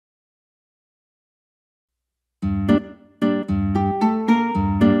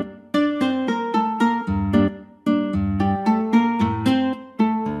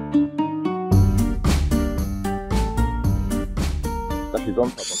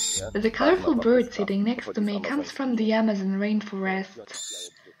The colorful bird sitting next to me comes from the Amazon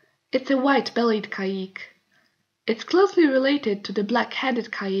rainforest. It's a white-bellied caique. It's closely related to the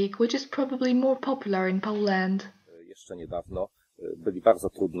black-headed caique, which is probably more popular in Poland. Jeszcze niedawno byli bardzo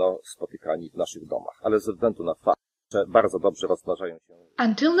trudno spotykani w naszych domach, ale ze względu na fakt, że bardzo dobrze rozmnażają się.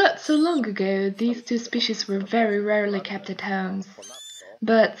 Until not so long ago, these two species were very rarely kept at homes.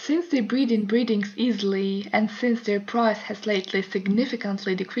 But since they breed in breedings easily, and since their price has lately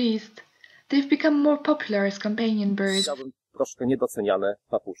significantly decreased, they've become more popular as companion birds. Troszkę niedoceniane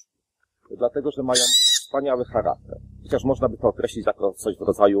papuszki, dlatego że mają wspaniały charakter, chociaż można by to określić jako coś w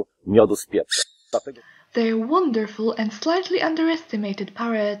rodzaju miodu z pieprem. They're wonderful and slightly underestimated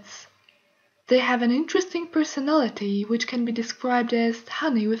parrots. They have an interesting personality which can be described as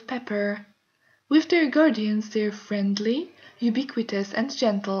honey with pepper. With their guardians they're friendly, ubiquitous and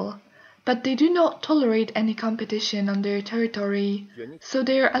gentle, but they do not tolerate any competition on their territory, so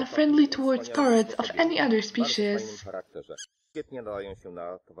they are unfriendly towards parrots of any other species.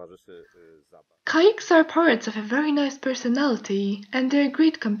 Caiques are parrots of a very nice personality, and they're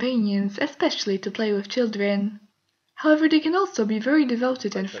great companions, especially to play with children. However, they can also be very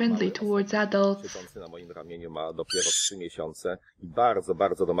devoted and friendly towards adults. Na moim ramieniu ma dopiero 3 miesiące i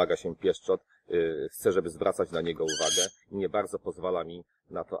bardzo domaga się pieszczot. Chcę, żeby zwracać na niego uwagę i nie bardzo pozwala mi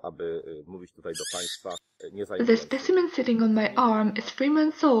na to, aby mówić tutaj do Państwa. The specimen sitting on my arm is 3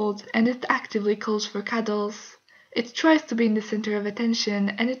 months old and it actively calls for cuddles. It tries to be in the center of attention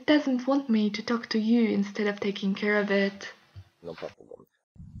and it doesn't want me to talk to you instead of taking care of it.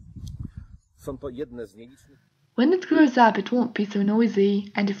 Są to jedne z nielicznych. When it grows up, it won't be so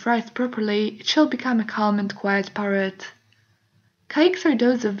noisy, and if raised properly, it shall become a calm and quiet parrot. Caiques are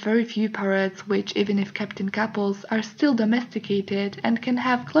those of very few parrots which, even if kept in couples, are still domesticated and can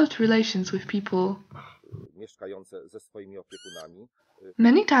have close relations with people.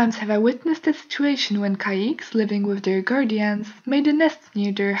 Many times have I witnessed a situation when caiques, living with their guardians, made a nest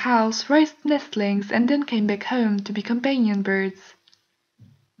near their house, raised nestlings, and then came back home to be companion birds.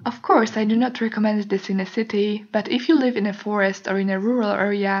 Of course, I do not recommend this in a city, but if you live in a forest or in a rural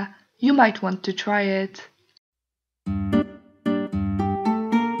area, you might want to try it.